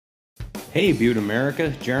Hey Butte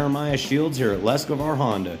America, Jeremiah Shields here at Lescavar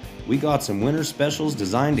Honda. We got some winter specials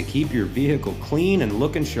designed to keep your vehicle clean and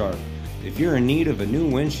looking sharp. If you're in need of a new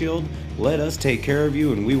windshield, let us take care of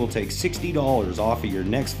you and we will take $60 off of your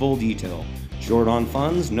next full detail. Short on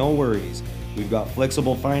funds? No worries. We've got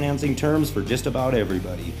flexible financing terms for just about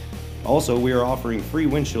everybody. Also, we are offering free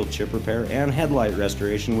windshield chip repair and headlight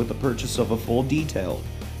restoration with the purchase of a full detail.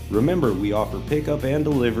 Remember, we offer pickup and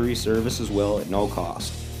delivery service as well at no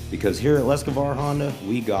cost. Because here at Lescavar Honda,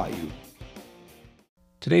 we got you.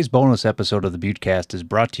 Today's bonus episode of the Buttecast is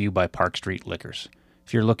brought to you by Park Street Liquors.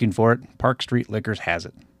 If you're looking for it, Park Street Liquors has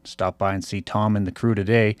it. Stop by and see Tom and the crew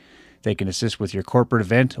today. They can assist with your corporate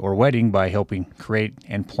event or wedding by helping create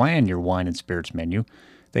and plan your wine and spirits menu.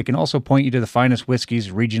 They can also point you to the finest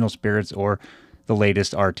whiskeys, regional spirits, or the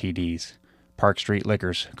latest RTDs. Park Street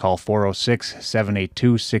Liquors. Call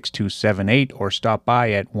 406-782-6278 or stop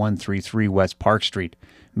by at 133 West Park Street.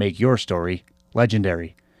 Make your story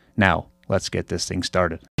legendary. Now, let's get this thing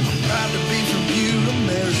started.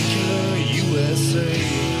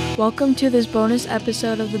 Welcome to this bonus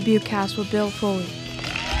episode of the Buttecast with Bill Foley.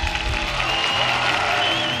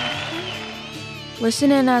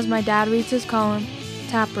 Listen in as my dad reads his column,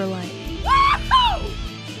 Tapper Light.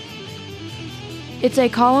 It's a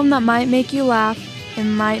column that might make you laugh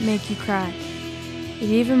and might make you cry. It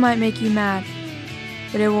even might make you mad,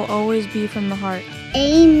 but it will always be from the heart.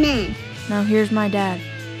 Amen. Now here's my dad,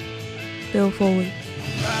 Bill Foley.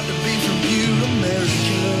 Proud to be from Butte,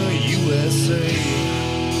 America, USA.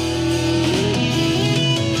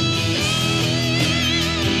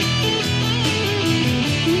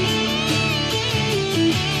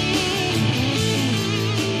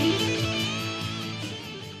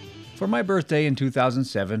 For my birthday in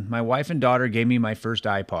 2007, my wife and daughter gave me my first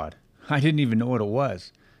iPod. I didn't even know what it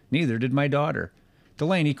was. Neither did my daughter.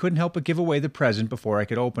 Delaney couldn't help but give away the present before I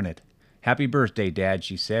could open it. "Happy birthday, Dad,"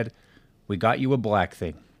 she said. "We got you a black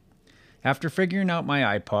thing." After figuring out my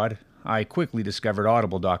iPod, I quickly discovered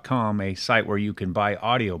Audible.com, a site where you can buy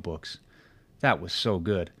audiobooks. That was so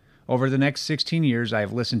good. Over the next 16 years, I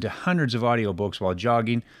have listened to hundreds of audiobooks while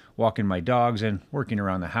jogging, walking my dogs, and working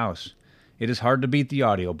around the house. It is hard to beat the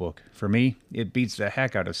audiobook. For me, it beats the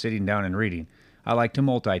heck out of sitting down and reading. I like to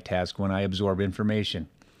multitask when I absorb information.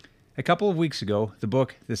 A couple of weeks ago, the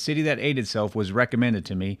book The City That Ate Itself was recommended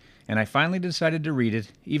to me, and I finally decided to read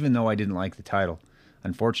it, even though I didn't like the title.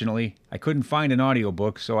 Unfortunately, I couldn't find an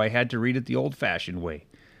audiobook, so I had to read it the old-fashioned way.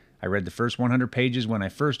 I read the first 100 pages when I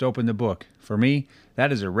first opened the book. For me,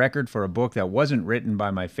 that is a record for a book that wasn't written by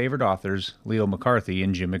my favorite authors, Leo McCarthy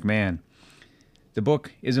and Jim McMahon. The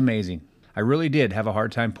book is amazing. I really did have a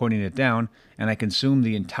hard time putting it down, and I consumed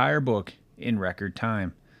the entire book in record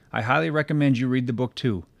time. I highly recommend you read the book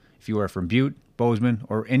too, if you are from Butte, Bozeman,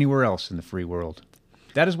 or anywhere else in the free world.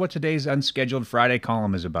 That is what today's unscheduled Friday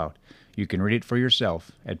column is about. You can read it for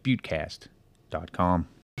yourself at buttecast.com.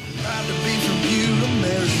 Proud to be from Butte,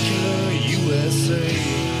 America, USA.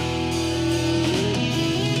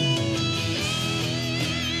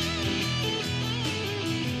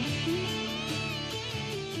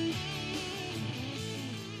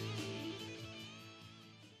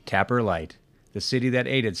 Tapper Light. The City That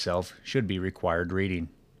Ate Itself should be required reading.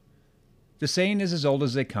 The saying is as old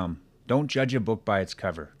as they come. Don't judge a book by its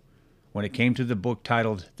cover. When it came to the book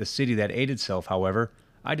titled The City That Ate Itself, however,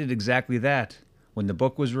 I did exactly that. When the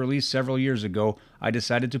book was released several years ago, I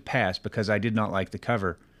decided to pass because I did not like the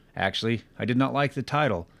cover. Actually, I did not like the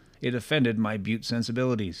title. It offended my Butte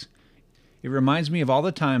sensibilities. It reminds me of all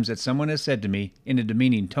the times that someone has said to me, in a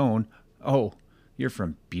demeaning tone, "Oh, you're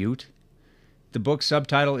from Butte?" The book's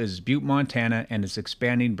subtitle is Butte, Montana, and its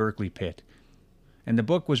expanding Berkeley pit. And the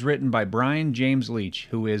book was written by Brian James Leach,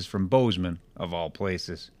 who is from Bozeman, of all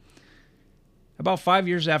places. About 5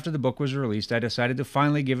 years after the book was released, I decided to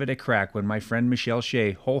finally give it a crack when my friend Michelle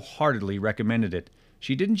Shea wholeheartedly recommended it.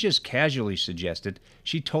 She didn't just casually suggest it,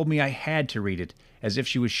 she told me I had to read it, as if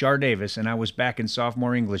she was Shar Davis and I was back in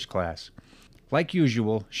sophomore English class. Like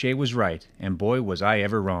usual, Shea was right, and boy was I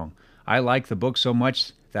ever wrong. I like the book so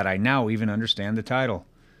much that I now even understand the title.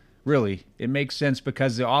 Really, it makes sense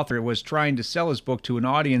because the author was trying to sell his book to an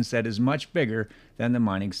audience that is much bigger than the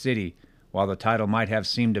mining city. While the title might have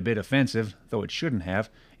seemed a bit offensive, though it shouldn't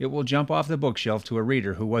have, it will jump off the bookshelf to a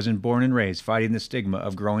reader who wasn't born and raised fighting the stigma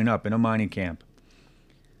of growing up in a mining camp.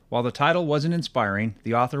 While the title wasn't inspiring,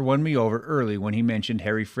 the author won me over early when he mentioned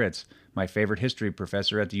Harry Fritz, my favorite history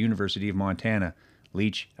professor at the University of Montana.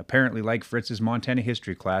 Leach apparently liked Fritz's Montana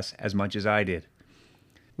history class as much as I did.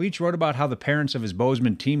 Leach wrote about how the parents of his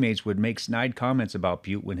Bozeman teammates would make snide comments about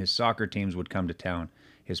Butte when his soccer teams would come to town.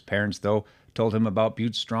 His parents, though, told him about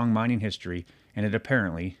Butte's strong mining history, and it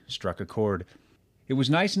apparently struck a chord. It was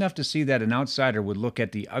nice enough to see that an outsider would look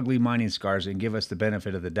at the ugly mining scars and give us the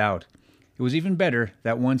benefit of the doubt. It was even better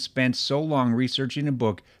that one spent so long researching a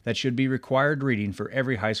book that should be required reading for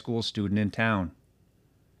every high school student in town.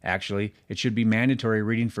 Actually, it should be mandatory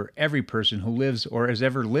reading for every person who lives or has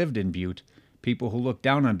ever lived in Butte. People who look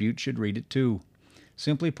down on Butte should read it too.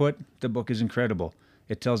 Simply put, the book is incredible.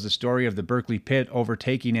 It tells the story of the Berkeley Pit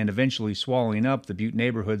overtaking and eventually swallowing up the Butte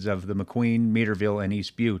neighborhoods of the McQueen, Meterville, and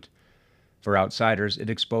East Butte. For outsiders, it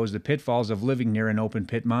exposed the pitfalls of living near an open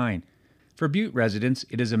pit mine. For Butte residents,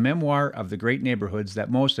 it is a memoir of the great neighborhoods that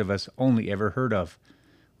most of us only ever heard of.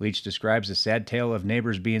 Leach describes the sad tale of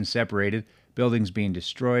neighbors being separated, buildings being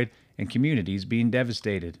destroyed, and communities being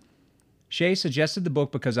devastated. Shea suggested the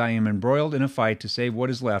book because I am embroiled in a fight to save what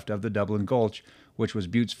is left of the Dublin Gulch, which was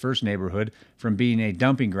Butte's first neighborhood, from being a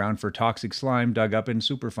dumping ground for toxic slime dug up in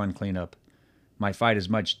Superfund cleanup. My fight is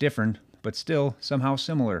much different, but still somehow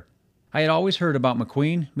similar. I had always heard about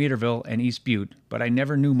McQueen, Meterville, and East Butte, but I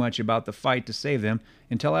never knew much about the fight to save them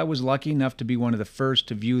until I was lucky enough to be one of the first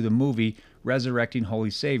to view the movie Resurrecting Holy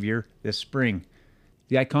Savior this spring.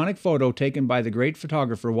 The iconic photo taken by the great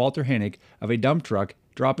photographer Walter Hennick of a dump truck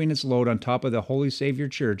dropping its load on top of the Holy Savior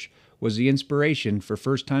Church was the inspiration for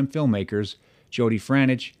first-time filmmakers Jody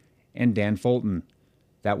Franich and Dan Fulton.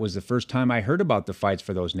 That was the first time I heard about the fights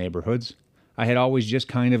for those neighborhoods. I had always just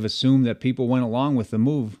kind of assumed that people went along with the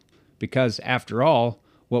move, because, after all,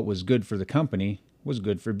 what was good for the company was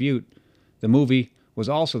good for Butte. The movie was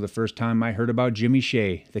also the first time I heard about Jimmy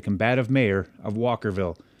Shea, the combative mayor of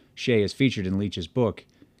Walkerville. Shea is featured in Leach's book.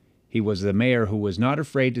 He was the mayor who was not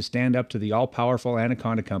afraid to stand up to the all-powerful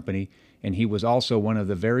Anaconda Company, and he was also one of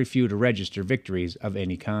the very few to register victories of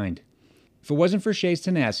any kind. If it wasn't for Shea's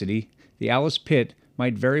tenacity, the Alice Pit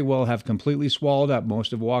might very well have completely swallowed up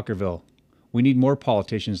most of Walkerville. We need more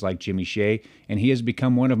politicians like Jimmy Shea, and he has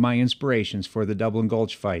become one of my inspirations for the Dublin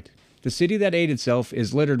Gulch fight. The city that ate itself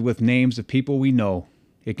is littered with names of people we know.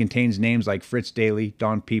 It contains names like Fritz Daly,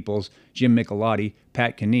 Don Peoples, Jim Michelotti,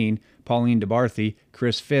 Pat Canine, Pauline DeBarthy,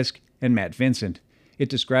 Chris Fisk, and Matt Vincent. It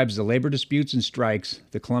describes the labor disputes and strikes,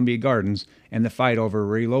 the Columbia Gardens, and the fight over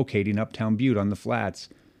relocating Uptown Butte on the flats.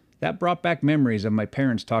 That brought back memories of my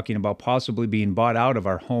parents talking about possibly being bought out of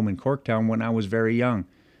our home in Corktown when I was very young.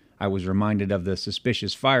 I was reminded of the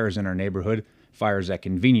suspicious fires in our neighborhood, fires that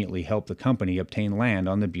conveniently helped the company obtain land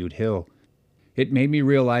on the Butte Hill. It made me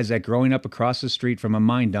realize that growing up across the street from a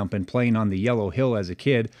mine dump and playing on the Yellow Hill as a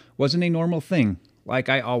kid wasn't a normal thing, like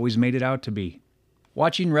I always made it out to be.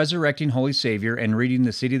 Watching Resurrecting Holy Savior and reading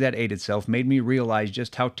The City That Ate Itself made me realize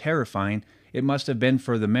just how terrifying it must have been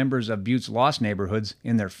for the members of Butte's lost neighborhoods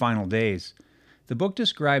in their final days. The book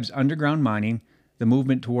describes underground mining, the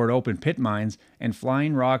movement toward open pit mines, and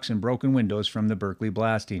flying rocks and broken windows from the Berkeley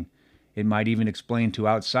blasting. It might even explain to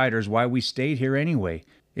outsiders why we stayed here anyway.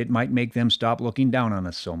 It might make them stop looking down on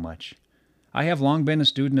us so much. I have long been a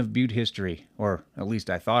student of Butte history, or at least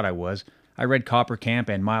I thought I was. I read Copper Camp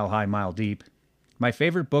and Mile High, Mile Deep. My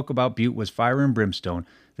favorite book about Butte was Fire and Brimstone,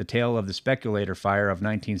 the tale of the speculator fire of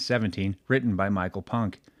 1917, written by Michael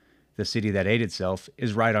Punk. The City That Ate Itself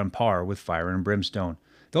is right on par with Fire and Brimstone.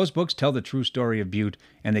 Those books tell the true story of Butte,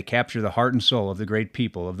 and they capture the heart and soul of the great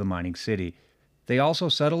people of the mining city. They also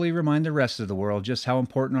subtly remind the rest of the world just how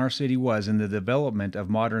important our city was in the development of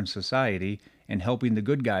modern society and helping the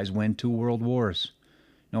good guys win 2 world wars.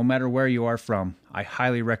 No matter where you are from, I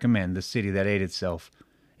highly recommend The City That Ate Itself.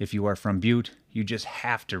 If you are from Butte, you just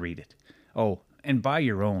have to read it. Oh, and buy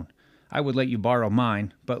your own. I would let you borrow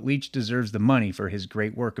mine, but Leach deserves the money for his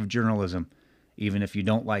great work of journalism. Even if you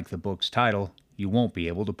don't like the book's title, you won't be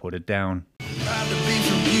able to put it down. Proud to be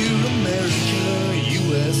from you, America,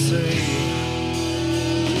 USA.